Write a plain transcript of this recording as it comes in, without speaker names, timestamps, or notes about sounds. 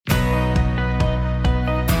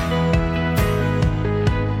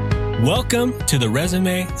Welcome to the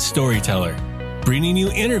Resume Storyteller, bringing you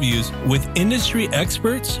interviews with industry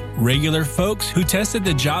experts, regular folks who tested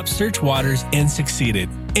the job search waters and succeeded,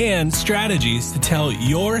 and strategies to tell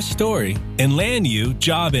your story and land you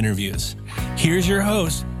job interviews. Here's your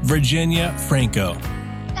host, Virginia Franco.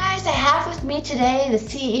 Guys, I have with me today the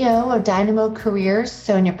CEO of Dynamo Careers,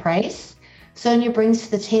 Sonia Price. Sonia brings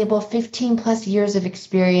to the table 15 plus years of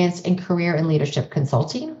experience in career and leadership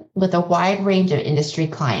consulting with a wide range of industry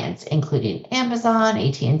clients, including Amazon,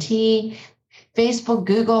 AT&T, Facebook,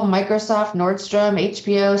 Google, Microsoft, Nordstrom,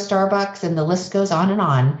 HBO, Starbucks, and the list goes on and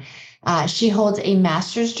on. She holds a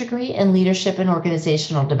master's degree in leadership and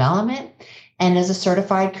organizational development and is a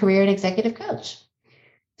certified career and executive coach.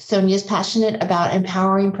 Sonia is passionate about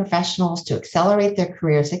empowering professionals to accelerate their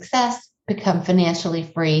career success, become financially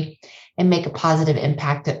free, and make a positive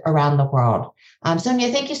impact around the world.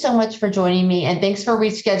 Sonia, thank you so much for joining me, and thanks for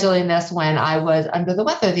rescheduling this when I was under the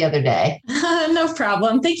weather the other day. No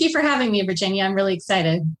problem. Thank you for having me, Virginia. I'm really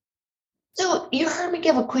excited. So you heard me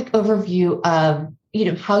give a quick overview of,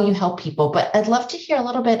 how you help people, but I'd love to hear a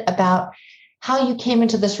little bit about how you came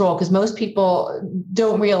into this role, because most people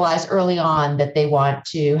don't realize early on that they want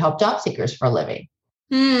to help job seekers for a living.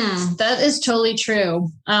 That is totally true.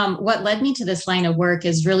 What led me to this line of work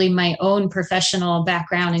is really my own professional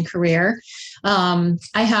background and career. I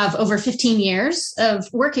have over 15 years of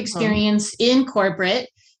work experience in corporate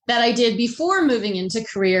that I did before moving into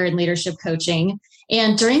career and leadership coaching.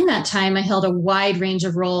 And during that time, I held a wide range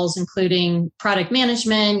of roles, including product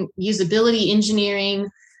management, usability engineering.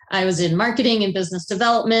 I was in marketing and business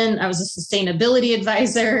development. I was a sustainability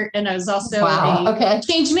advisor, and I was also a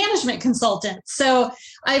change management consultant. So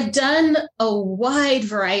I've done a wide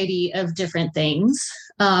variety of different things.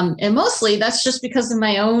 And mostly that's just because of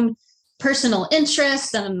my own personal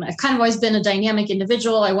interests. And I've kind of always been a dynamic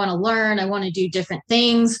individual. I want to learn. I want to do different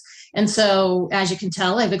things. And so, as you can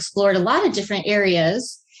tell, I've explored a lot of different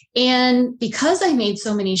areas. And because I made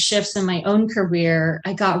so many shifts in my own career,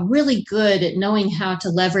 I got really good at knowing how to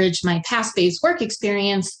leverage my past-based work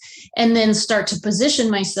experience and then start to position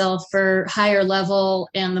myself for higher level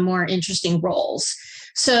and the more interesting roles.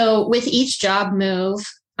 So with each job move,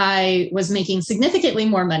 I was making significantly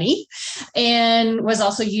more money and was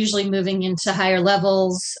also usually moving into higher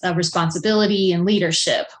levels of responsibility and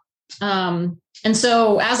leadership. And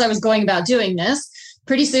so as I was going about doing this,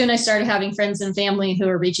 pretty soon I started having friends and family who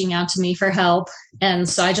were reaching out to me for help. And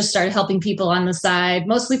so I just started helping people on the side,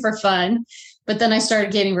 mostly for fun. But then I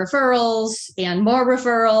started getting referrals and more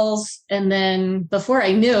referrals. And then before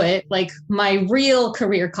I knew it, like my real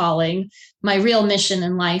career calling, my real mission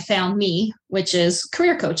in life found me, which is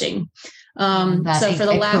career coaching. So for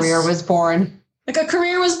the last career was born. Like a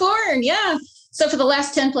career was born. Yeah. So for the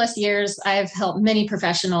last 10 plus years, I've helped many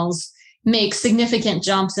professionals make significant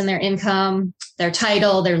jumps in their income, their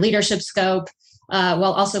title, their leadership scope,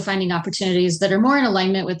 while also finding opportunities that are more in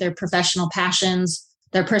alignment with their professional passions,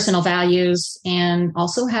 their personal values, and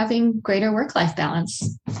also having greater work-life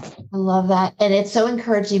balance. I love that. And it's so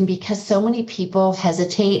encouraging because so many people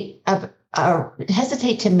hesitate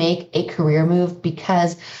to make a career move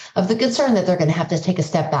because of the concern that they're going to have to take a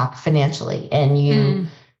step back financially. And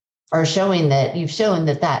you've shown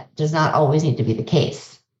that does not always need to be the case.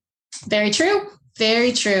 Very true.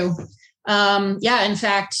 Very true. In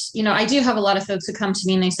fact, I do have a lot of folks who come to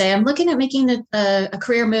me and they say, I'm looking at making a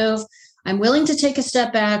career move. I'm willing to take a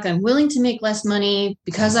step back. I'm willing to make less money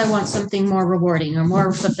because I want something more rewarding or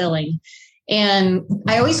more fulfilling. And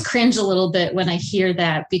I always cringe a little bit when I hear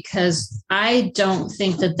that, because I don't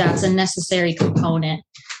think that that's a necessary component.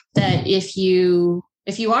 That if you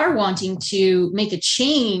are wanting to make a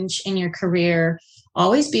change in your career,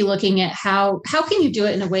 always be looking at how can you do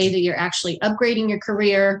it in a way that you're actually upgrading your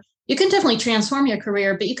career. You can definitely transform your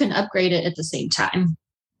career, but you can upgrade it at the same time.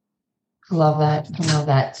 Love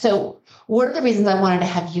that. So one of the reasons I wanted to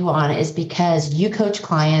have you on is because you coach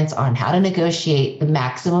clients on how to negotiate the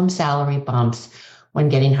maximum salary bumps when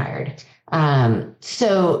getting hired.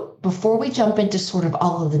 So before we jump into sort of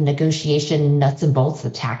all of the negotiation nuts and bolts, the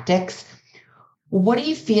tactics, what do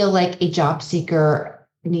you feel like a job seeker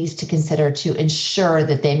needs to consider to ensure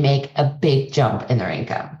that they make a big jump in their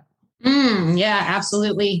income? Yeah,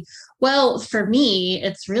 absolutely. Well, for me,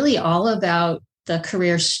 it's really all about the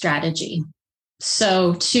career strategy.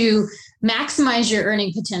 So to maximize your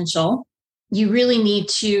earning potential, you really need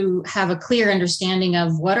to have a clear understanding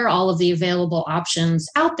of what are all of the available options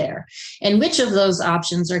out there and which of those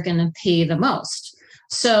options are going to pay the most.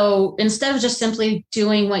 So instead of just simply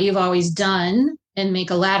doing what you've always done and make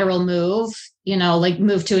a lateral move, like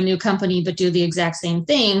move to a new company, but do the exact same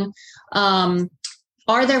thing,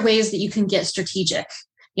 are there ways that you can get strategic?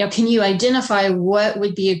 can you identify what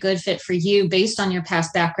would be a good fit for you based on your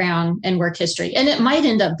past background and work history? And it might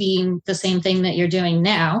end up being the same thing that you're doing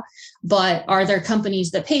now, but are there companies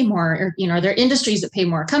that pay more, or, are there industries that pay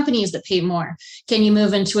more, companies that pay more? Can you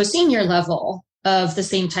move into a senior level of the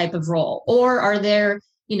same type of role? Or are there,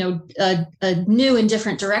 a new and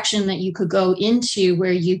different direction that you could go into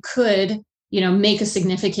where you could, make a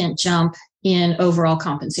significant jump in overall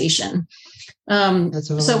compensation?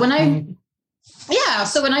 So when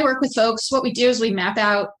I work with folks, what we do is we map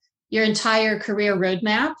out your entire career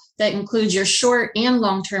roadmap that includes your short and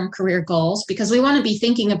long-term career goals, because we want to be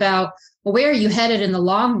thinking about, well, where are you headed in the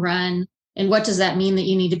long run? And what does that mean that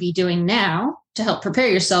you need to be doing now to help prepare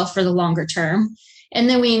yourself for the longer term? And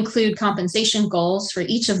then we include compensation goals for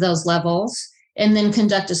each of those levels, and then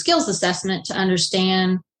conduct a skills assessment to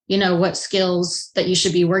understand, what skills that you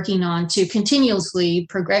should be working on to continuously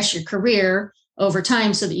progress your career over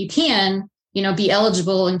time so that you can, be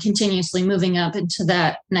eligible and continuously moving up into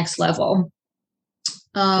that next level.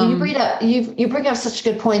 You bring up such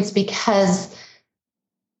good points, because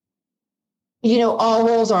all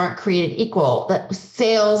roles aren't created equal. That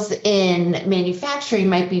sales in manufacturing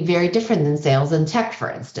might be very different than sales in tech,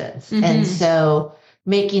 for instance. Mm-hmm. And so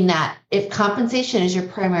making that, if compensation is your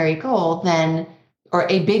primary goal, then, or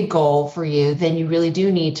a big goal for you, then you really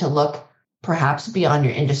do need to look perhaps beyond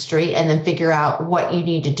your industry and then figure out what you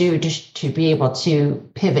need to do to be able to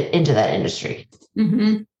pivot into that industry.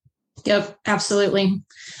 Mm-hmm. Yep, absolutely.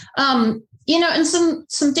 And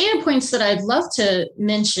some data points that I'd love to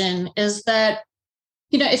mention is that,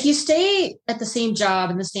 if you stay at the same job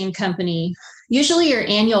in the same company, usually your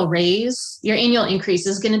annual increase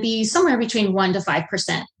is going to be somewhere between 1% to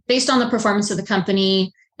 5% based on the performance of the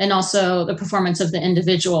company and also the performance of the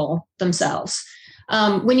individual themselves.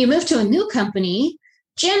 When you move to a new company,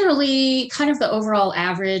 generally kind of the overall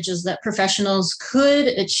average is that professionals could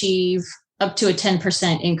achieve up to a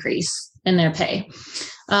 10% increase in their pay.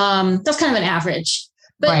 That's kind of an average.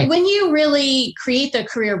 But right. When you really create the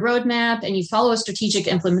career roadmap and you follow a strategic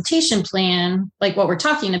implementation plan, like what we're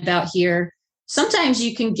talking about here, sometimes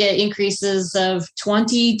you can get increases of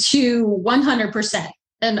 20 to 100%.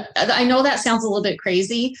 And I know that sounds a little bit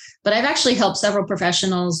crazy, but I've actually helped several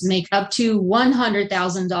professionals make up to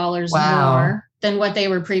 $100,000 more than what they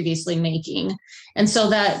were previously making. And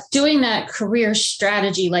so that doing that career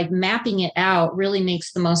strategy, like mapping it out, really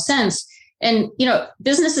makes the most sense. And,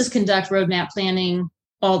 businesses conduct roadmap planning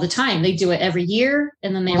all the time. They do it every year,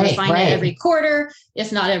 and then they refine it every quarter,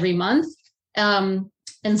 if not every month.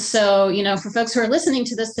 And so, for folks who are listening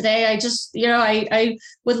to this today, I just, I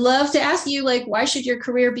would love to ask you, like, why should your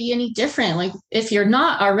career be any different? Like, if you're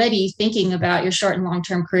not already thinking about your short and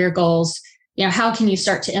long-term career goals, how can you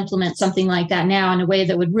start to implement something like that now in a way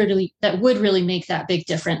that would really make that big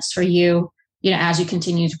difference for you, as you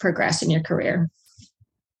continue to progress in your career?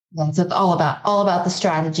 Yeah, so it's all about the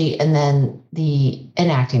strategy, and then the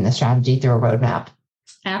enacting the strategy through a roadmap.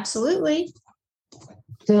 Absolutely.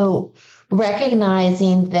 So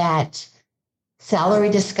recognizing that salary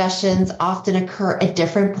discussions often occur at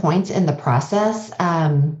different points in the process.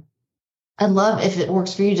 I'd love, if it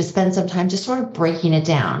works for you, to spend some time just sort of breaking it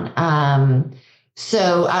down. And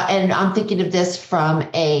I'm thinking of this from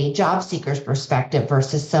a job seeker's perspective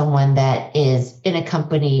versus someone that is in a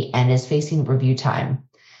company and is facing review time.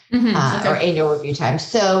 Mm-hmm. Or annual review time.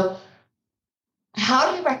 So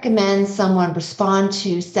how do you recommend someone respond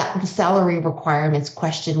to the salary requirements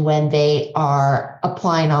question when they are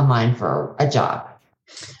applying online for a job?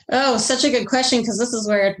 Oh, such a good question, because this is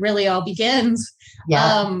where it really all begins.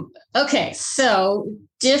 Yeah. Okay, so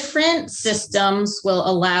different systems will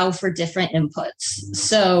allow for different inputs.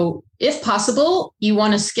 So if possible, you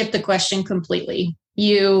want to skip the question completely.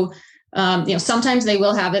 Sometimes they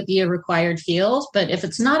will have it be a required field, but if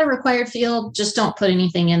it's not a required field, just don't put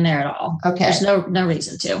anything in there at all. Okay. There's no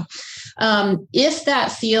reason to. If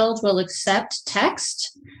that field will accept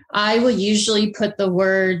text, I will usually put the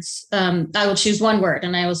words, I will choose one word,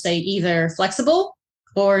 and I will say either flexible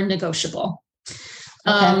or negotiable.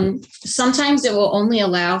 Okay. Sometimes it will only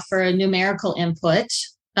allow for a numerical input.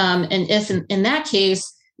 And if in that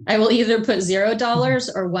case, I will either put $0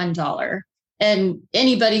 or $1. And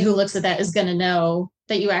anybody who looks at that is going to know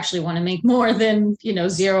that you actually want to make more than,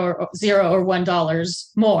 $0 or $1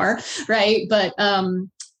 more, right? But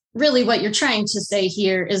really what you're trying to say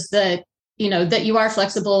here is that, that you are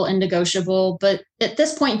flexible and negotiable. But at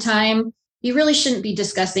this point in time, you really shouldn't be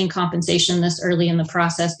discussing compensation this early in the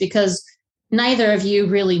process, because neither of you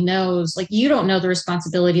really knows, like, you don't know the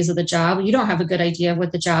responsibilities of the job. You don't have a good idea of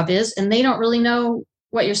what the job is, and they don't really know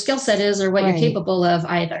what your skill set is or what you're capable of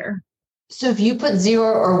either. So if you put 0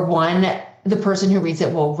 or 1, the person who reads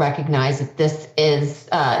it will recognize that this is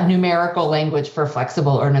numerical language for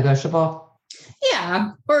flexible or negotiable?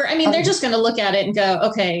 Yeah. Or, I mean, they're just going to look at it and go,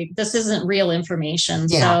 okay, this isn't real information.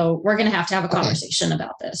 Yeah. So we're going to have a conversation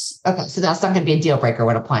about this. Okay. So that's not going to be a deal breaker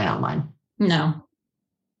when applying online. No.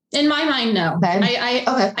 In my mind, no. Okay.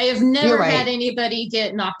 I have never had anybody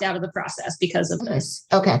get knocked out of the process because of this.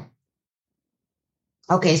 Okay.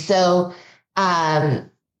 Okay. So,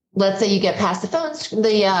 let's say you get past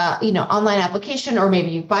the online application, or maybe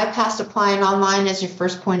you bypassed applying online as your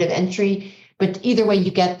first point of entry. But either way,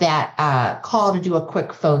 you get that call to do a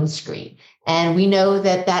quick phone screen. And we know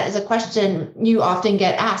that is a question you often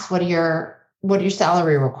get asked. What are your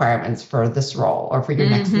salary requirements for this role or for your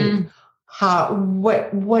next meeting?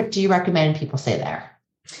 What do you recommend people say there?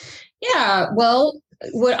 Yeah, well,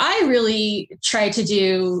 what I really try to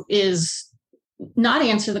do is not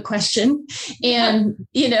answer the question and,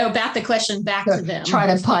 bat the question back to them. Try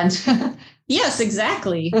to punt. Yes,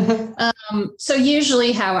 exactly. So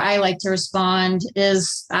usually how I like to respond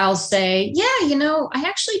is I'll say, I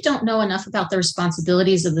actually don't know enough about the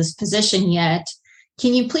responsibilities of this position yet.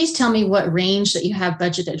 Can you please tell me what range that you have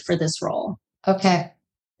budgeted for this role? Okay.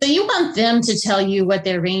 So you want them to tell you what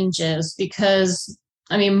their range is because,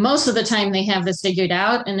 most of the time they have this figured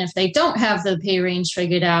out. And if they don't have the pay range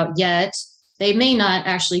figured out yet, they may not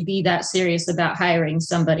actually be that serious about hiring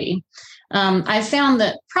somebody. I've found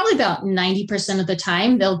that probably about 90% of the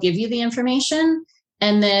time they'll give you the information.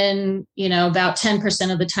 And then, about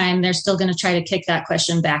 10% of the time, they're still going to try to kick that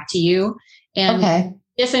question back to you. And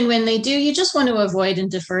if and when they do, you just want to avoid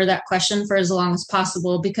and defer that question for as long as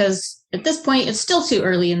possible, because at this point, it's still too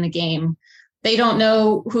early in the game. They don't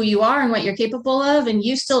know who you are and what you're capable of. And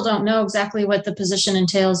you still don't know exactly what the position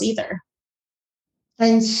entails either.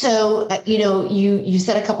 And so, you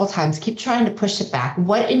said a couple of times, keep trying to push it back.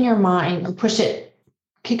 What in your mind, or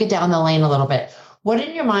kick it down the lane a little bit. What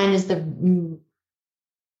in your mind is the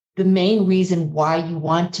main reason why you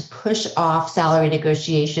want to push off salary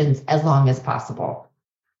negotiations as long as possible?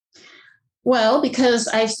 Well, because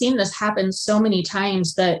I've seen this happen so many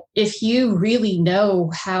times that if you really know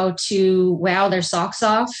how to wow their socks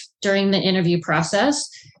off during the interview process,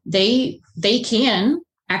 they can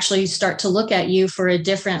actually start to look at you for a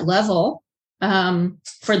different level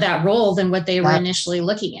for that role than what they were initially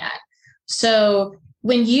looking at. So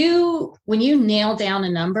when you nail down a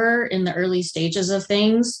number in the early stages of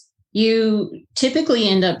things, you typically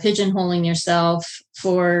end up pigeonholing yourself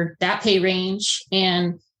for that pay range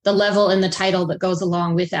and the level and the title that goes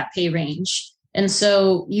along with that pay range. And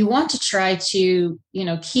so you want to try to,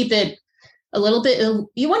 keep it a little bit,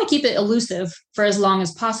 you want to keep it elusive for as long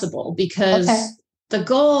as possible, because the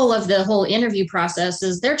goal of the whole interview process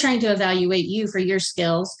is they're trying to evaluate you for your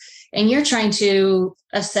skills, and you're trying to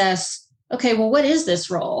assess, okay, well, what is this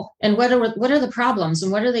role, and what are the problems,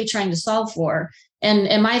 and what are they trying to solve for, and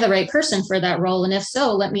am I the right person for that role? And if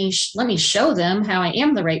so, let me show them how I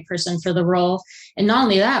am the right person for the role, and not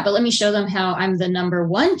only that, but let me show them how I'm the number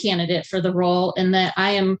one candidate for the role, and that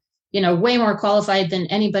I am, way more qualified than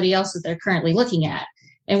anybody else that they're currently looking at.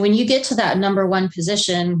 And when you get to that number one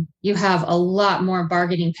position, you have a lot more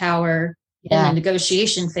bargaining power in the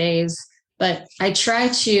negotiation phase. But I try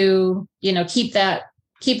to, keep that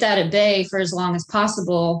at bay for as long as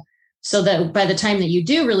possible, so that by the time that you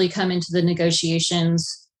do really come into the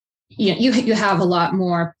negotiations, you have a lot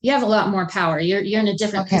more power. You're in a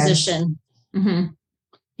different position. Mm-hmm.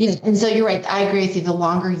 Yeah, and so you're right. I agree with you. The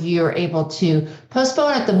longer you're able to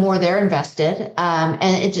postpone it, the more they're invested.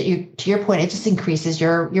 And to your point, it just increases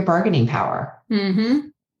your bargaining power. Mm-hmm.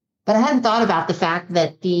 But I hadn't thought about the fact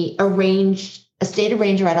that a state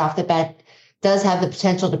arranger right off the bat does have the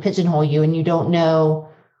potential to pigeonhole you, and you don't know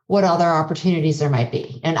what other opportunities there might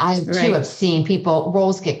be. And I too have seen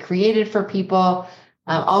roles get created for people.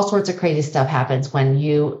 All sorts of crazy stuff happens when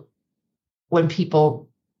people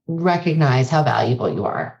recognize how valuable you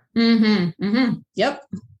are. Mm-hmm. Mm-hmm. Yep.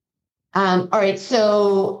 All right.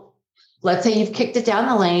 So let's say you've kicked it down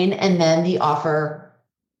the lane and then the offer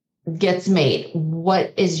gets made.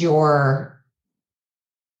 What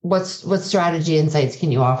strategy insights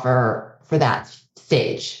can you offer for that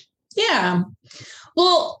stage? Yeah.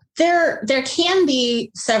 Well, there can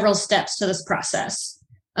be several steps to this process,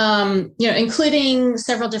 including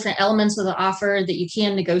several different elements of the offer that you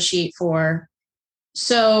can negotiate for.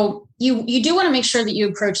 So you do want to make sure that you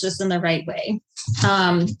approach this in the right way.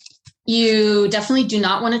 You definitely do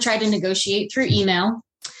not want to try to negotiate through email.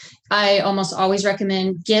 I almost always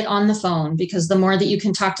recommend get on the phone, because the more that you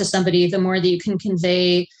can talk to somebody, the more that you can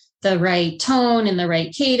convey the right tone and the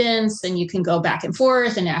right cadence, and you can go back and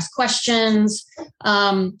forth and ask questions.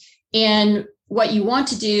 And what you want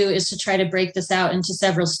to do is to try to break this out into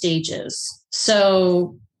several stages.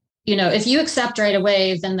 So, if you accept right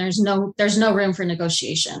away, then there's no room for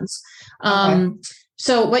negotiations.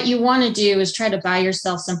 So what you want to do is try to buy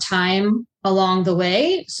yourself some time along the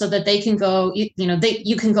way so that they can go,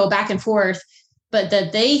 you can go back and forth, but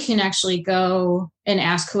that they can actually go and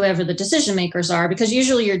ask whoever the decision makers are, because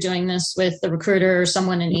usually you're doing this with the recruiter or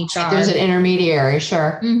someone in HR. There's an intermediary,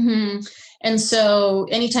 sure. Mm-hmm. And so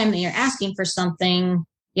anytime that you're asking for something,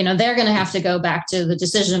 they're going to have to go back to the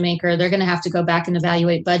decision maker. They're going to have to go back and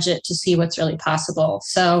evaluate budget to see what's really possible.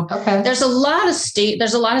 So there's a lot of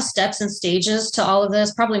steps and stages to all of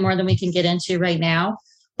this, probably more than we can get into right now.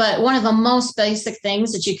 But one of the most basic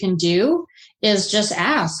things that you can do is just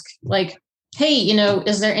ask, like, hey,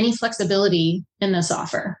 is there any flexibility in this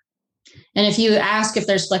offer? And if you ask if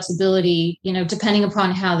there's flexibility, depending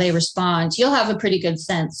upon how they respond, you'll have a pretty good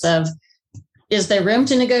sense of, is there room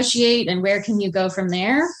to negotiate and where can you go from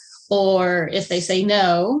there? Or if they say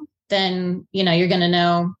no, then, you're going to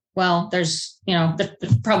know, well, there's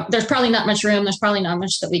probably not much room. There's probably not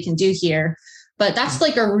much that we can do here. But that's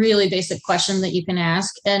like a really basic question that you can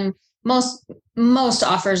ask. And most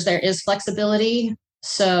offers, there is flexibility.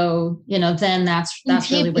 So, then that's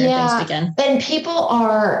really where things begin. And people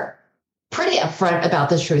are pretty upfront about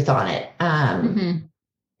the truth on it. And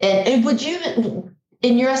would you,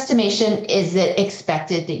 in your estimation, is it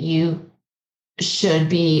expected that you should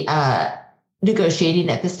be negotiating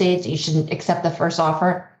at the stage? You shouldn't accept the first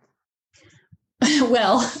offer?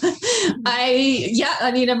 Well,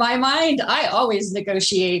 in my mind, I always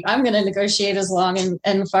negotiate. I'm going to negotiate as long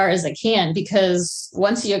and far as I can, because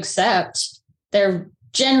once you accept, there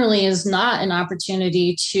generally is not an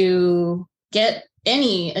opportunity to get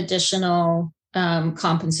any additional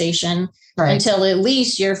compensation until at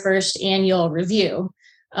least your first annual review.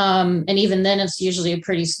 And even then, it's usually a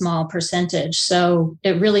pretty small percentage. So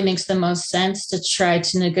it really makes the most sense to try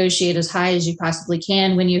to negotiate as high as you possibly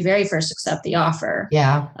can when you very first accept the offer.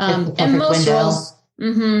 Yeah. And most roles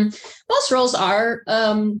are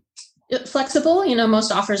flexible.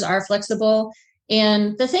 Most offers are flexible.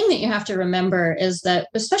 And the thing that you have to remember is that,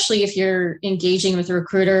 especially if you're engaging with a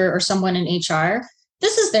recruiter or someone in HR,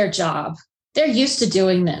 this is their job. They're used to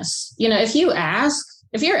doing this. If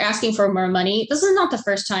you're asking for more money, this is not the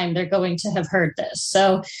first time they're going to have heard this.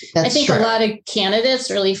 So I think a lot of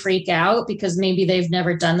candidates really freak out because maybe they've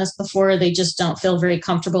never done this before. They just don't feel very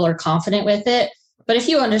comfortable or confident with it. But if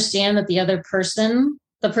you understand that the person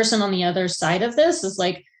on the other side of this is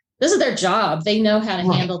like, this is their job. They know how to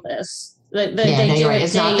handle this.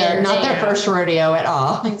 It's not their first rodeo at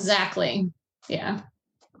all. Exactly. Yeah.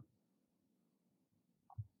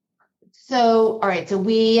 So, all right. So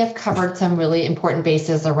we have covered some really important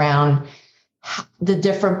bases around the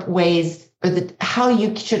different ways or how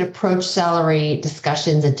you should approach salary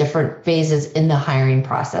discussions at different phases in the hiring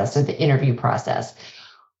process or the interview process.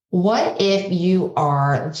 What if you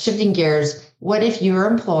are shifting gears? What if you're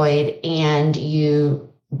employed and you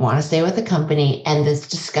want to stay with the company and this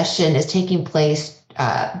discussion is taking place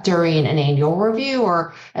during an annual review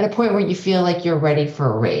or at a point where you feel like you're ready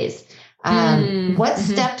for a raise? What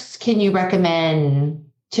steps can you recommend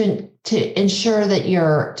to ensure that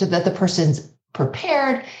the person's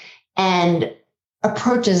prepared and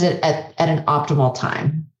approaches it at an optimal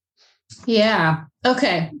time? Yeah.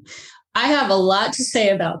 Okay. I have a lot to say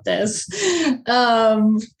about this.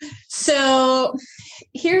 So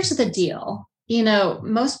here's the deal.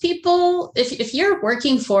 Most people, if you're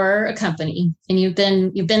working for a company and you've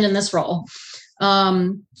been in this role,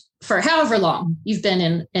 for however long you've been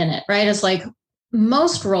in it, right? It's like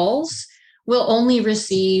most roles will only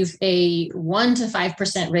receive a 1% to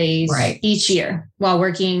 5% raise each year while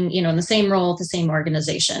working, in the same role at the same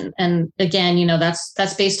organization. And again,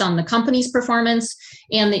 that's based on the company's performance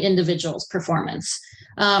and the individual's performance.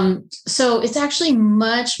 So it's actually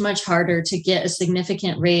much, much harder to get a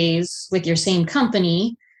significant raise with your same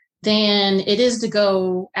company than it is to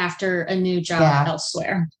go after a new job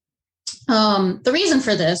elsewhere. The reason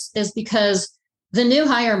for this is because the new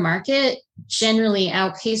hire market generally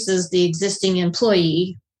outpaces the existing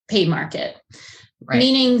employee pay market,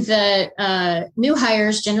 meaning that new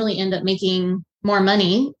hires generally end up making more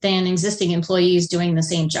money than existing employees doing the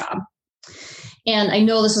same job. And I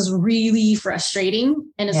know this is really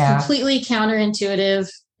frustrating and it's completely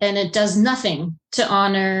counterintuitive, and it does nothing to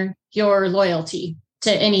honor your loyalty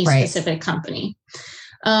to any specific company.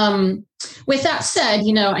 With that said,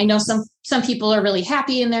 I know some people are really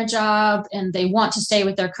happy in their job and they want to stay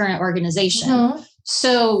with their current organization.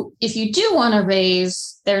 So if you do want to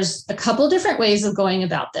raise, there's a couple different ways of going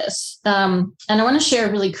about this. And I want to share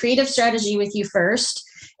a really creative strategy with you first.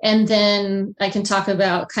 And then I can talk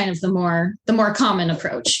about kind of the more common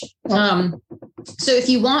approach. So if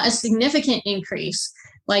you want a significant increase,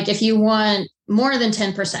 like if you want more than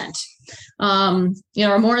 10%,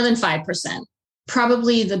 or more than 5%,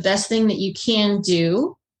 probably the best thing that you can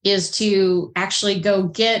do is to actually go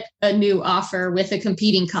get a new offer with a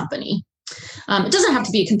competing company. It doesn't have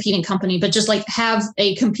to be a competing company, but just like have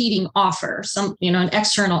a competing offer, an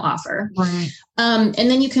external offer. Right. And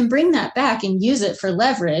then you can bring that back and use it for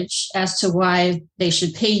leverage as to why they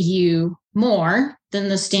should pay you more than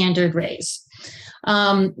the standard raise.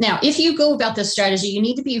 Now, if you go about this strategy, you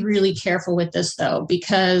need to be really careful with this, though,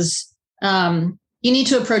 because you need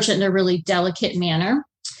to approach it in a really delicate manner.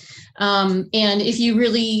 And if you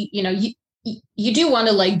really, you do want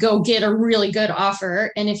to like go get a really good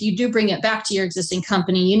offer. And if you do bring it back to your existing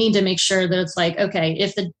company, you need to make sure that it's like, okay,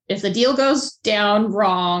 if the deal goes down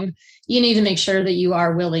wrong, you need to make sure that you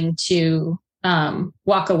are willing to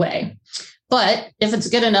walk away. But if it's a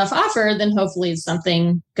good enough offer, then hopefully it's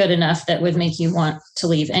something good enough that would make you want to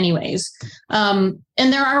leave anyways. And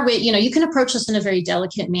there are ways, you can approach this in a very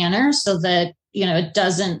delicate manner so that, it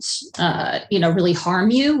doesn't, really harm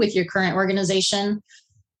you with your current organization.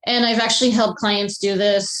 And I've actually helped clients do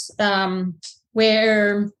this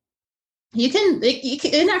where it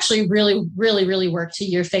can actually really, really, really work to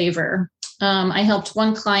your favor. I helped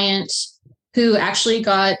one client who actually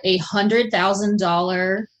got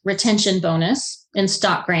 $100,000 retention bonus in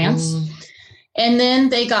stock grants. And then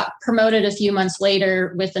they got promoted a few months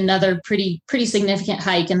later with another pretty significant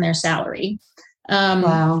hike in their salary.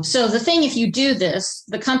 Wow. So the thing, if you do this,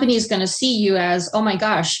 the company is going to see you as, oh my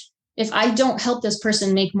gosh, if I don't help this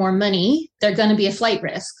person make more money, they're going to be a flight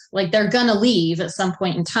risk. Like they're going to leave at some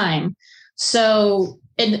point in time. So,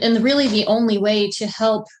 and really the only way to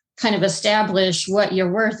help kind of establish what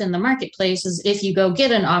you're worth in the marketplace is if you go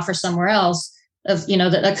get an offer somewhere else of,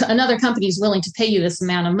 that another company is willing to pay you this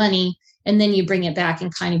amount of money, and then you bring it back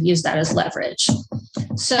and kind of use that as leverage.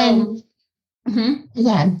 So,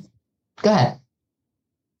 Yeah, go ahead.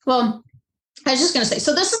 Well, I was just going to say,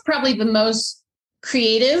 so this is probably the most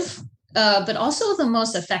creative, but also the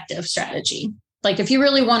most effective strategy. Like if you're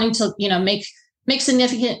really wanting to, make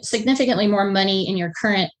significantly more money in your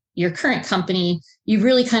current company, you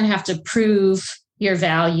really kind of have to prove your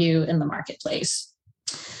value in the marketplace.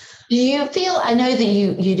 Do you feel, I know that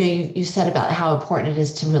you said about how important it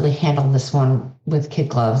is to really handle this one with kid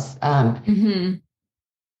gloves. I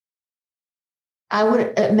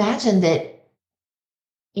would imagine that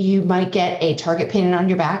you might get a target painted on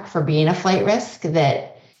your back for being a flight risk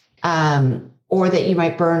that, or that you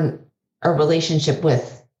might burn a relationship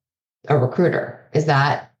with a recruiter. Is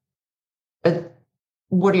that,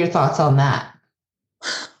 what are your thoughts on that?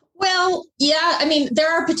 Well, yeah, I mean, there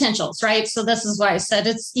are potentials, right? So this is why I said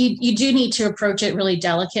you do need to approach it really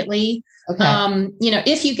delicately. Okay.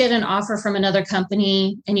 If you get an offer from another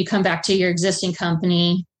company and you come back to your existing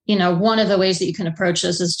company, one of the ways that you can approach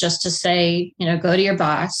this is just to say, go to your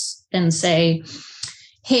boss and say,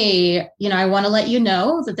 hey, I want to let you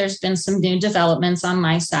know that there's been some new developments on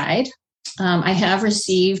my side. I have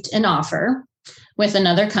received an offer with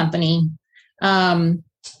another company. And,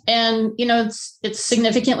 it's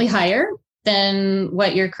significantly higher than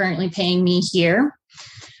what you're currently paying me here.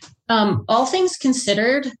 All things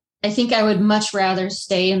considered, I think I would much rather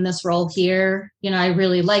stay in this role here. I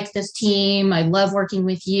really like this team. I love working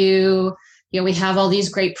with you. We have all these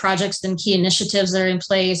great projects and key initiatives that are in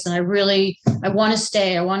place. And I want to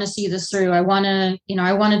stay. I want to see this through. I want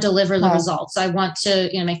to deliver the results. I want to,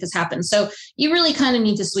 make this happen. So you really kind of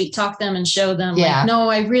need to sweet talk them and show them like, no,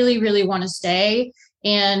 I really, really want to stay.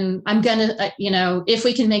 And I'm going to, if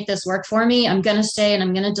we can make this work for me, I'm going to stay and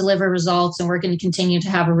I'm going to deliver results, and we're going to continue to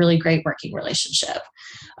have a really great working relationship.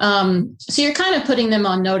 So you're kind of putting them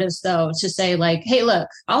on notice, though, to say like, hey, look,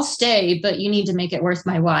 I'll stay, but you need to make it worth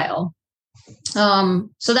my while.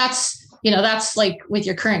 So that's like with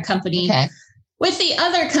your current company. Okay. With the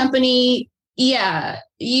other company,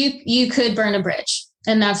 you could burn a bridge,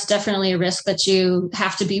 and that's definitely a risk that you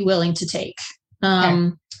have to be willing to take.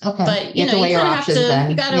 Okay. But you got to weigh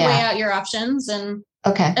out your options. And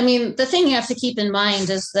I mean, the thing you have to keep in mind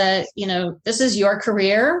is that, this is your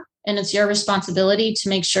career and it's your responsibility to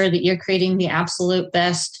make sure that you're creating the absolute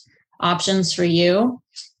best options for you.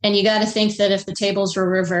 And you got to think that if the tables were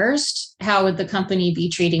reversed, how would the company be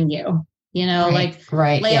treating you?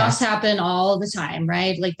 Layoffs happen all the time,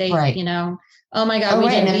 right? Like oh my God.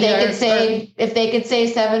 If they could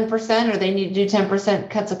say 7% or they need to do 10%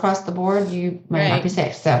 cuts across the board, you might not be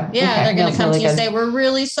safe. So they're going to come to you and say, we're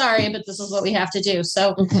really sorry, but this is what we have to do.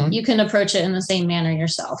 So you can approach it in the same manner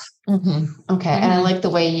yourself. Okay. And I like the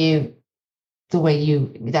way you the way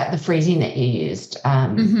the phrasing that you used,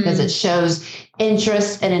 because it shows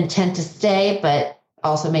interest and intent to stay, but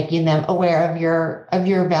also making them aware of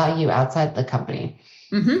your value outside the company.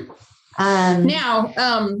 Now,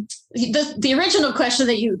 the original question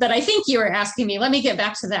that I think you were asking me, let me get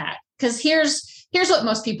back to that, because here's what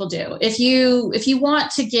most people do. If you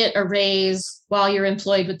want to get a raise while you're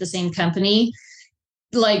employed with the same company,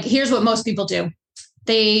 like, here's what most people do.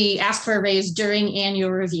 They ask for a raise during annual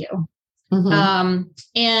review.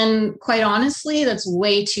 And quite honestly, that's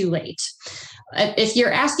way too late. If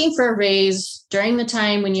you're asking for a raise during the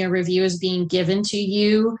time when your review is being given to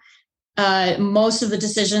you, most of the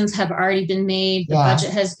decisions have already been made. The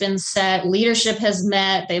budget has been set. Leadership has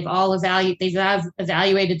met. They've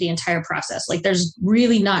evaluated the entire process. Like, there's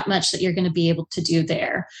really not much that you're going to be able to do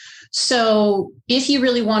there. So if you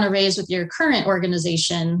really want to raise with your current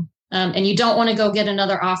organization, and you don't want to go get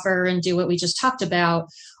another offer and do what we just talked about,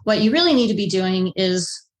 what you really need to be doing is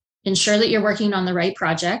ensure that you're working on the right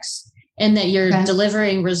projects and that you're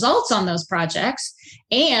delivering results on those projects,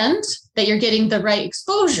 and that you're getting the right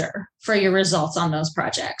exposure for your results on those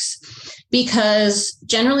projects. Because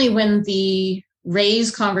generally, when the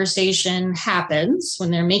raise conversation happens,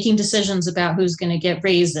 when they're making decisions about who's going to get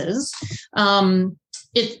raises,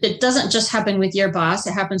 it doesn't just happen with your boss.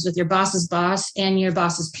 It happens with your boss's boss and your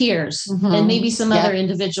boss's peers, and maybe some other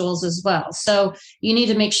individuals as well. So you need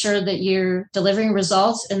to make sure that you're delivering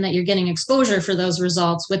results and that you're getting exposure for those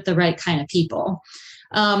results with the right kind of people.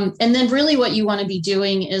 And then really what you want to be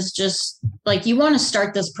doing is just, like, you want to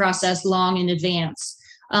start this process long in advance.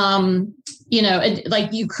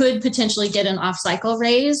 Like, you could potentially get an off-cycle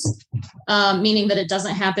raise, meaning that it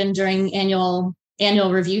doesn't happen during annual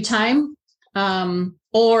review time.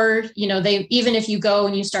 Or, even if you go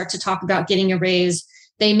and you start to talk about getting a raise,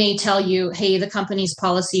 they may tell you, hey, the company's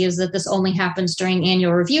policy is that this only happens during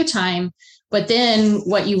annual review time. But then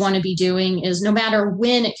what you want to be doing is, no matter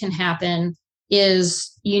when it can happen,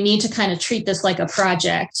 is you need to kind of treat this like a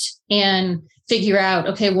project and figure out,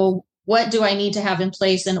 okay, well, what do I need to have in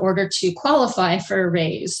place in order to qualify for a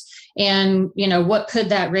raise? And, what could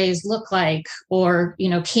that raise look like? Or,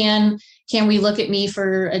 can we look at me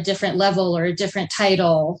for a different level or a different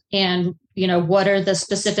title? And, what are the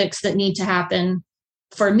specifics that need to happen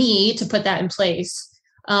for me to put that in place?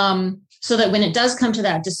 So that when it does come to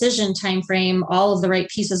that decision timeframe, all of the right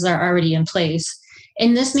pieces are already in place.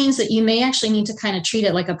 And this means that you may actually need to kind of treat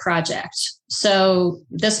it like a project. So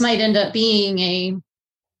this might end up being a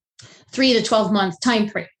 3 to 12 month time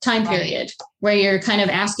period where you're kind of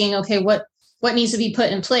asking, okay, what needs to be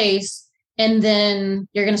put in place? And then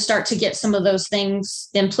you're going to start to get some of those things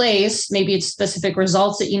in place. Maybe it's specific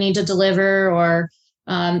results that you need to deliver, or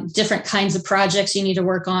different kinds of projects you need to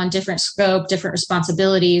work on, different scope, different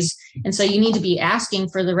responsibilities. And so you need to be asking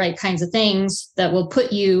for the right kinds of things that will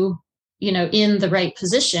put you, in the right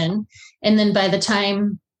position. And then by the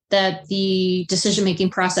time that the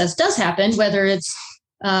decision-making process does happen, whether it's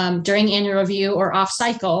during annual review or off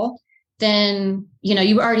cycle, then,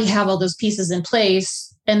 you already have all those pieces in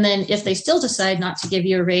place. And then if they still decide not to give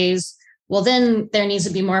you a raise, well, then there needs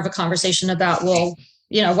to be more of a conversation about, well,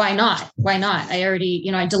 why not? Why not? I already,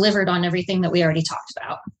 I delivered on everything that we already talked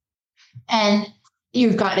about. And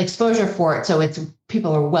you've got exposure for it. So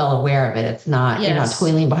people are well aware of it. It's not, you're not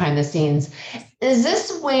toiling behind the scenes. Is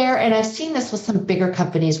this where, and I've seen this with some bigger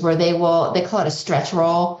companies where they call it a stretch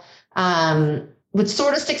roll, which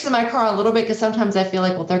sort of sticks in my car a little bit, because sometimes I feel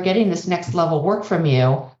like, well, they're getting this next level work from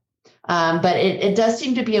you. But it does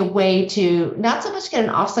seem to be a way to not so much get an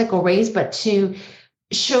off-cycle raise, but to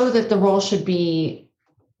show that the role should be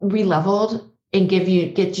re-leveled and get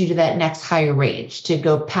you to that next higher range, to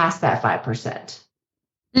go past that 5%.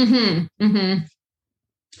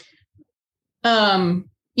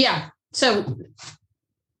 Yeah. So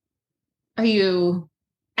are you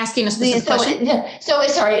asking a specific question? So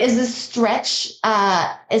sorry, is this stretch,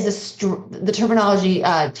 the terminology,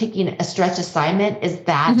 taking a stretch assignment, is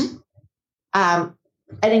that an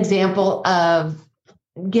example of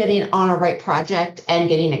getting on a right project and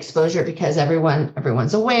getting exposure because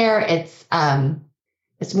everyone's aware? It's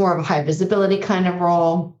more of a high visibility kind of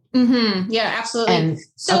role. Yeah, absolutely.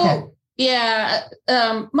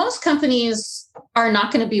 Most companies are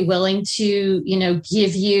not going to be willing to,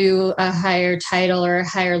 give you a higher title or a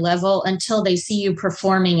higher level until they see you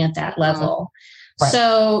performing at that level. Right.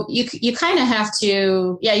 So you kind of have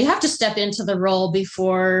to, you have to step into the role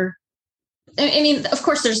before. I mean, of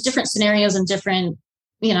course, there's different scenarios and different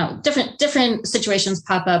situations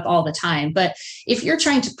pop up all the time. But if you're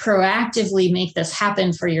trying to proactively make this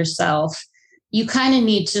happen for yourself, you kind of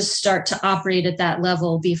need to start to operate at that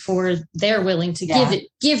level before they're willing to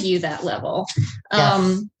give you that level.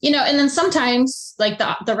 Yes. And then sometimes like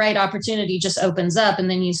the right opportunity just opens up and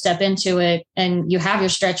then you step into it and you have your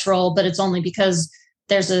stretch role, but it's only because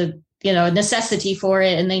there's a necessity for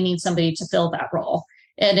it and they need somebody to fill that role.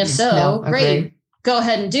 And if so, great, go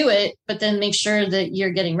ahead and do it, but then make sure that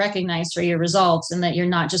you're getting recognized for your results and that you're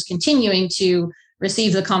not just continuing to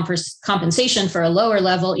receive the compensation for a lower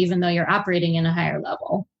level, even though you're operating in a higher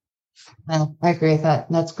level. Well, I agree with that.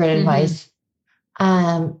 That's great advice.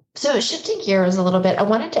 So shifting gears a little bit, I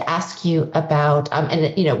wanted to ask you about,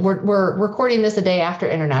 we're recording this a day after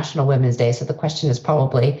International Women's Day. So the question is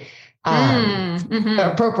probably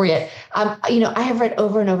appropriate. I have read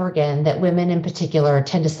over and over again that women in particular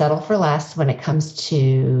tend to settle for less when it comes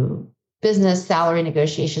to business, salary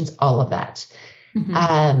negotiations, all of that.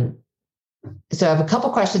 So I have a couple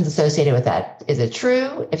questions associated with that. Is it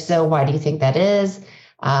true? If so, why do you think that is?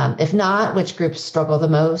 If not, which groups struggle the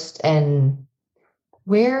most? And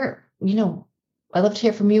where, I'd love to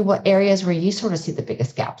hear from you, what areas where you sort of see the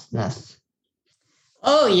biggest gaps in this?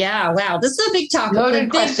 Oh, yeah. Wow. This is a big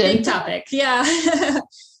topic. Big topic. Yeah.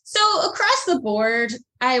 So across the board,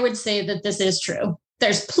 I would say that this is true.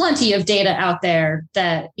 There's plenty of data out there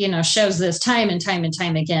that, shows this time and time and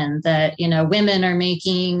time again that, women are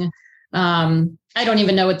making, I don't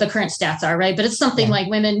even know what the current stats are, right? But it's something like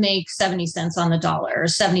women make 70 cents on the dollar or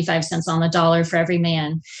 75 cents on the dollar for every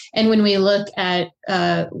man. And when we look at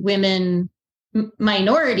women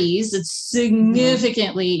minorities, it's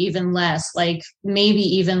significantly even less, like maybe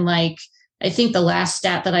even like, I think the last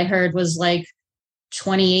stat that I heard was like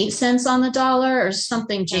 28 cents on the dollar or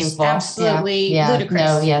something just absolutely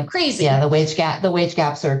ludicrous. Crazy. Yeah, the wage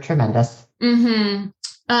gaps are tremendous.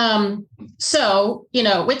 So,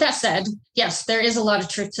 with that said, yes, there is a lot of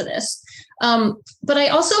truth to this. But I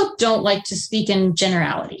also don't like to speak in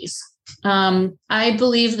generalities. I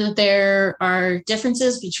believe that there are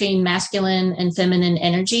differences between masculine and feminine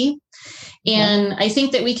energy. And I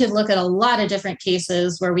think that we could look at a lot of different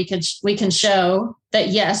cases where we can show that,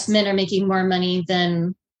 yes, men are making more money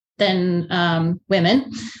than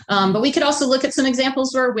women. But we could also look at some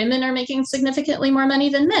examples where women are making significantly more money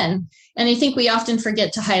than men. And I think we often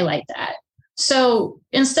forget to highlight that. So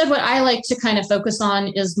instead, what I like to kind of focus on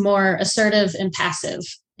is more assertive and passive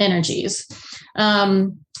energies.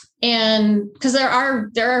 And because there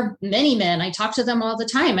are many men, I talk to them all the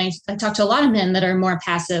time. I talk to a lot of men that are more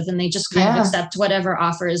passive and they just kind of accept whatever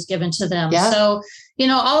offer is given to them. Yeah. So,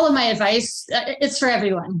 all of my advice, it's for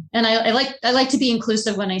everyone. And I like to be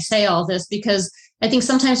inclusive when I say all this, because I think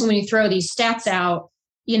sometimes when we throw these stats out,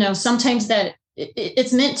 sometimes that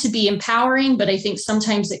it's meant to be empowering, but I think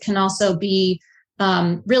sometimes it can also be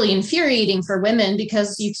really infuriating for women,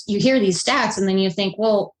 because you hear these stats and then you think,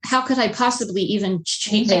 well, how could I possibly even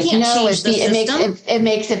change? I can't change the system. It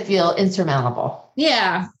makes it feel insurmountable.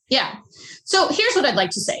 Yeah. Yeah. So here's what I'd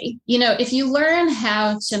like to say. If you learn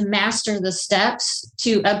how to master the steps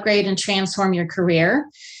to upgrade and transform your career,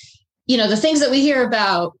 the things that we hear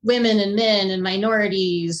about women and men and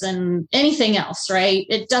minorities and anything else, right?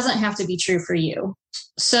 It doesn't have to be true for you.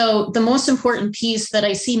 So the most important piece that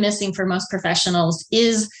I see missing for most professionals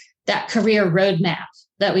is that career roadmap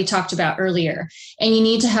that we talked about earlier. And you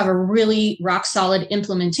need to have a really rock solid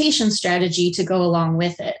implementation strategy to go along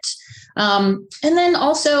with it. And then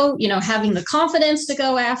also, having the confidence to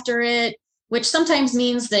go after it, which sometimes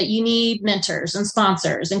means that you need mentors and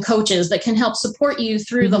sponsors and coaches that can help support you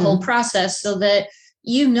through the whole process so that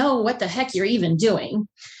you know what the heck you're even doing.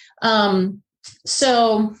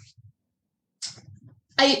 So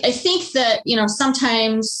I think that,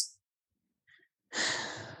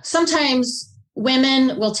 sometimes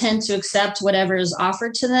women will tend to accept whatever is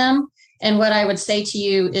offered to them. And what I would say to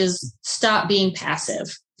you is stop being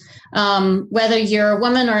passive. Whether you're a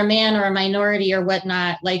woman or a man or a minority or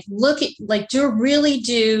whatnot,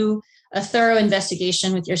 do a thorough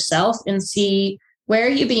investigation with yourself and see where are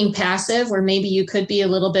you being passive, where maybe you could be a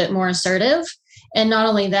little bit more assertive. And not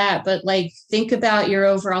only that, but think about your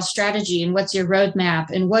overall strategy and what's your roadmap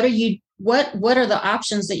and what are the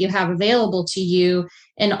options that you have available to you?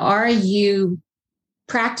 And are you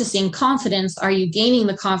practicing confidence? Are you gaining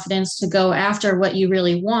the confidence to go after what you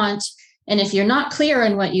really want? And if you're not clear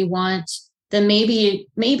on what you want, then maybe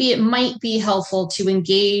it might be helpful to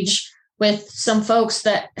engage with some folks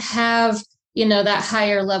that have, that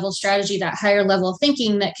higher level strategy, that higher level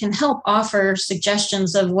thinking that can help offer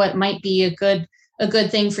suggestions of what might be a good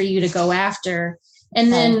thing for you to go after.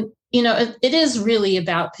 And then, it is really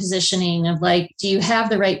about positioning of do you have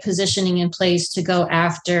the right positioning in place to go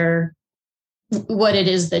after what it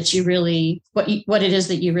is that you really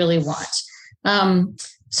want?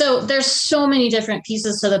 So there's so many different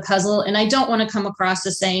pieces to the puzzle. And I don't want to come across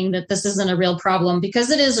as saying that this isn't a real problem, because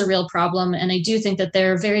it is a real problem. And I do think that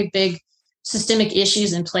there are very big systemic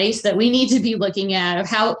issues in place that we need to be looking at of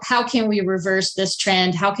how can we reverse this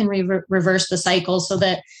trend? How can we reverse the cycle so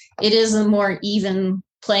that it is a more even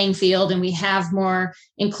playing field and we have more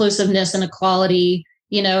inclusiveness and equality,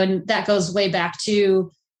 and that goes way back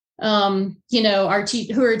to,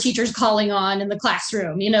 who are teachers calling on in the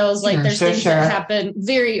classroom, it's like there's things that happen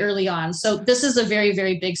very early on. So this is a very,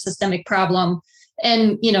 very big systemic problem.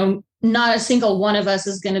 And, not a single one of us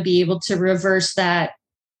is going to be able to reverse that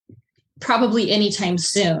probably anytime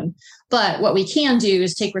soon. But what we can do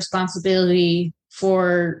is take responsibility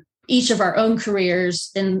for each of our own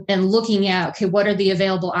careers and looking at, okay, what are the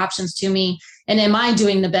available options to me? And am I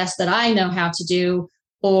doing the best that I know how to do?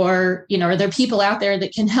 Or, are there people out there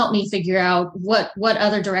that can help me figure out what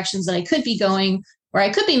other directions that I could be going, or I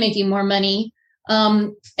could be making more money?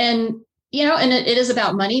 And it is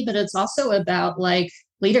about money, but it's also about like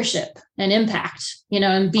leadership and impact,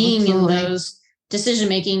 and being Absolutely. In those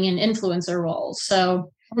decision-making and influencer roles.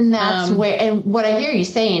 So, and that's and what I hear you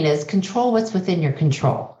saying is control what's within your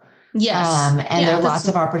control. Yes. There are lots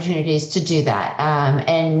of opportunities to do that.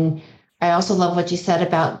 And I also love what you said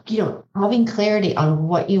about, having clarity on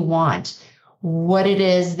what you want, what it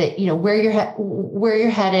is that, where you're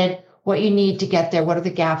headed, what you need to get there, what are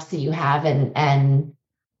the gaps that you have. And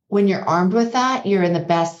when you're armed with that, you're in the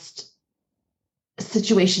best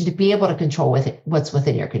situation to be able to control what's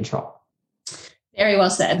within your control. Very well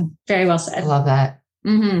said. Very well said. I love that.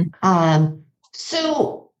 Mm-hmm.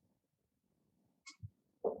 So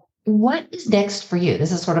what is next for you?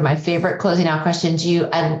 This is sort of my favorite closing out question to you.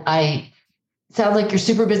 And I sound like you're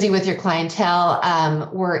super busy with your clientele.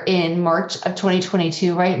 We're in March of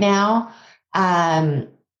 2022 right now.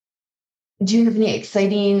 Do you have any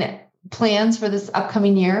exciting plans for this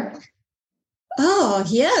upcoming year? Oh,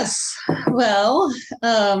 yes. Well,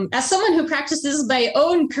 as someone who practices my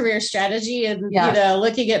own career strategy and,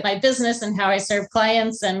 looking at my business and how I serve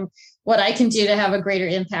clients and what I can do to have a greater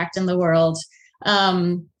impact in the world,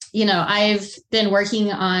 I've been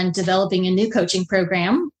working on developing a new coaching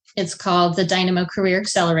program. It's called the Dynamo Career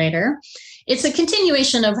Accelerator. It's a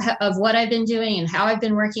continuation of what I've been doing and how I've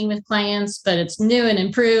been working with clients, but it's new and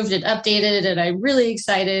improved and updated, and I'm really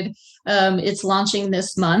excited. It's launching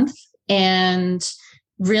this month. And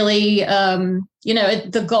really,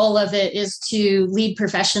 the goal of it is to lead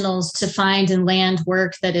professionals to find and land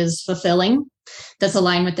work that is fulfilling, that's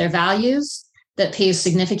aligned with their values, that pays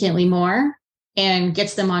significantly more, and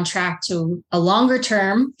gets them on track to a longer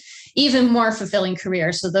term, even more fulfilling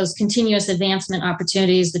career. So those continuous advancement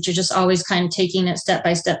opportunities that you're just always kind of taking it step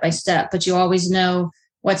by step by step, but you always know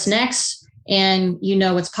what's next and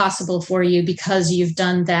what's possible for you because you've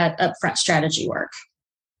done that upfront strategy work.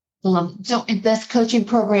 So is this coaching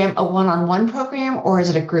program a one-on-one program, or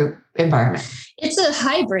is it a group environment? It's a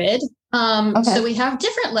hybrid. Okay. So we have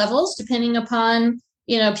different levels depending upon,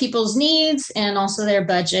 people's needs and also their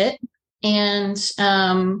budget. And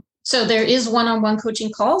so there is one-on-one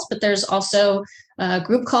coaching calls, but there's also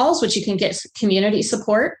group calls, which you can get community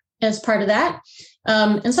support as part of that.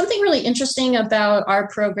 And something really interesting about our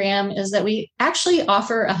program is that we actually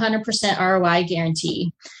offer 100% ROI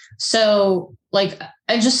guarantee. So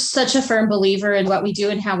I'm just such a firm believer in what we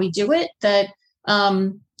do and how we do it that,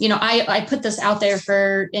 I put this out there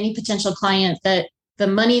for any potential client that the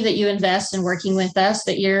money that you invest in working with us,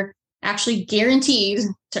 that you're actually guaranteed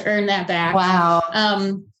to earn that back. Wow.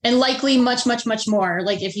 And likely much, much, much more.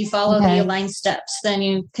 Like if you follow the aligned steps, then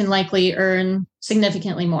you can likely earn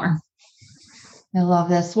significantly more. I love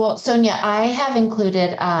this. Well, Sonia, I have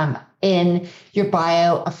included in your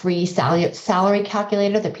bio a free salary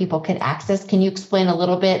calculator that people can access. Can you explain a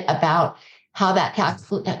little bit about how that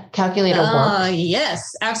calculator works?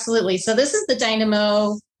 Yes, absolutely. So this is the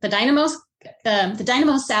Dynamo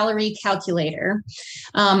salary calculator.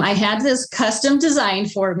 I had this custom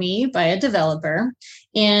designed for me by a developer.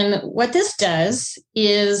 And what this does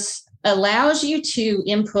is allows you to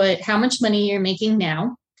input how much money you're making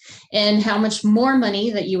now and how much more money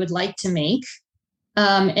that you would like to make.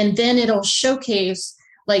 And then it'll showcase,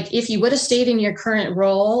 if you would have stayed in your current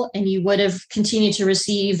role and you would have continued to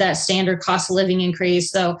receive that standard cost of living increase.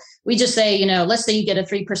 So we just say, let's say you get a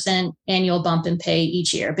 3% annual bump in pay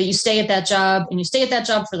each year, but you stay at that job and you stay at that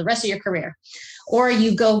job for the rest of your career. Or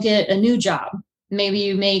you go get a new job. Maybe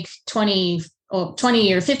you make $20 or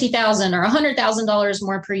 $50,000 or $100,000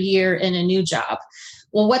 more per year in a new job.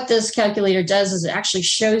 Well, what this calculator does is it actually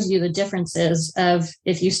shows you the differences of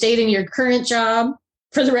if you stayed in your current job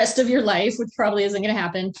for the rest of your life, which probably isn't going to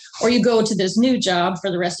happen, or you go to this new job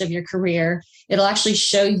for the rest of your career, it'll actually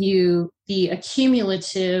show you the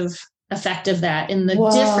accumulative effect of that in the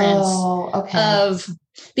difference of,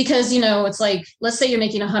 because, it's like, let's say you're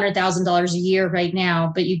making $100,000 a year right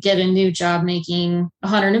now, but you get a new job making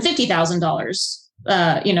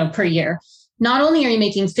 $150,000, per year. Not only are you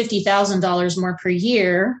making $50,000 more per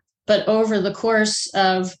year, but over the course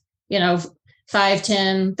of, 5,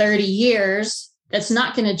 10, 30 years, that's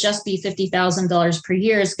not going to just be $50,000 per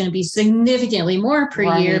year. It's going to be significantly more per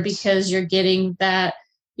year, because you're getting that,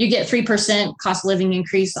 you get 3% cost of living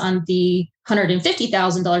increase on the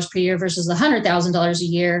 $150,000 per year versus the $100,000 a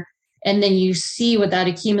year. And then you see what that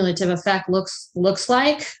accumulative effect looks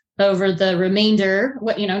like over the remainder,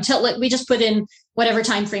 until we just put in whatever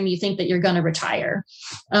time frame you think that you're going to retire.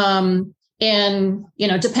 And,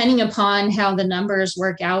 depending upon how the numbers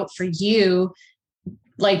work out for you,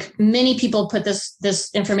 like many people put this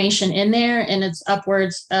information in there, and it's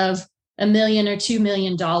upwards of $1 million or $2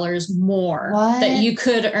 million more that you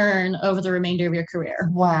could earn over the remainder of your career.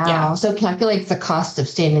 Wow. Yeah. So calculate the cost of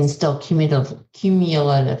standing still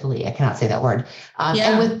cumulatively. I cannot say that word.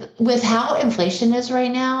 And with how inflation is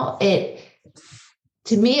right now,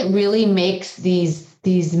 to me, it really makes these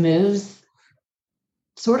moves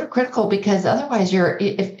sort of critical, because otherwise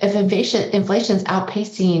if inflation's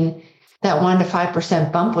outpacing that 1% to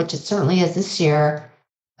 5% bump, which it certainly is this year,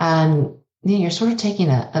 you're sort of taking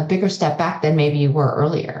a bigger step back than maybe you were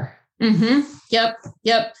earlier. Mm-hmm. Yep.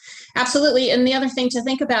 Absolutely. And the other thing to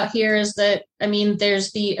think about here is that,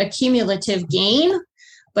 there's the accumulative gain,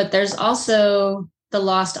 but there's also the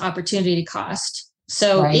lost opportunity cost.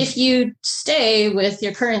 So if you stay with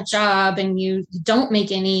your current job and you don't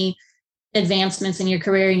make any advancements in your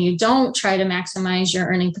career and you don't try to maximize your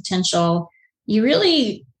earning potential, you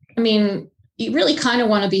really kind of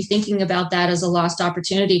want to be thinking about that as a lost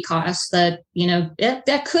opportunity cost that,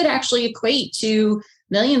 that could actually equate to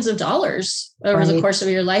millions of dollars over the course of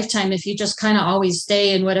your lifetime if you just kind of always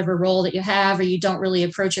stay in whatever role that you have, or you don't really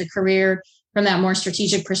approach your career from that more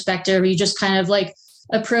strategic perspective, or you just kind of like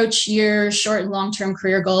approach your short and long-term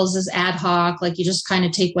career goals as ad hoc, like you just kind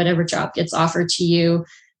of take whatever job gets offered to you.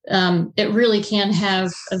 It really can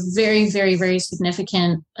have a very, very, very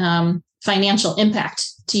significant financial impact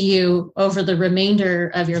to you over the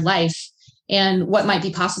remainder of your life, and what might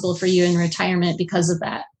be possible for you in retirement because of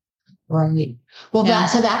that. Right. Well,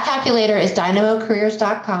 so that calculator is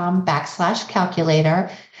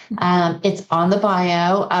dynamocareers.com/calculator. It's on the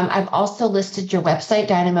bio. I've also listed your website,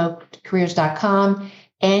 dynamocareers.com,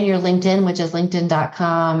 and your LinkedIn, which is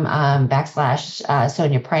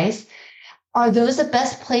linkedin.com/Sonia Price. Are those the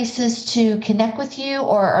best places to connect with you,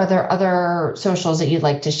 or are there other socials that you'd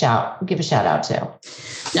like to give a shout out to?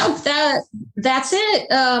 No, that's it.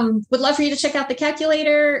 Would love for you to check out the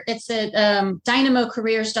calculator. It's at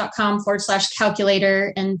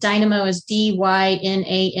dynamocareers.com/calculator, and Dynamo is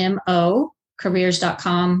DYNAMO,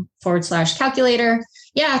 careers.com/calculator.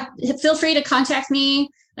 Yeah, feel free to contact me.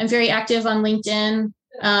 I'm very active on LinkedIn.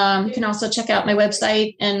 You can also check out my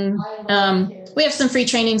website, and we have some free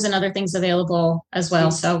trainings and other things available as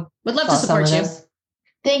well. So would love to support you.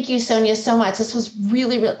 Thank you, Sonia, so much. This was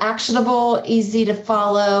really, really actionable, easy to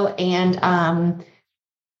follow, and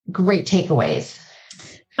great takeaways.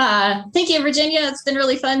 Thank you, Virginia. It's been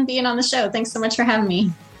really fun being on the show. Thanks so much for having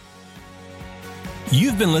me.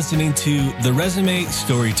 You've been listening to The Resume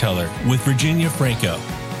Storyteller with Virginia Franco.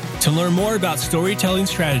 To learn more about storytelling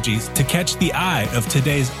strategies to catch the eye of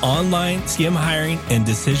today's online skim hiring and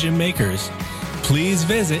decision makers, please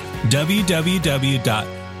visit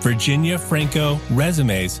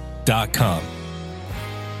www.virginiafrancoresumes.com.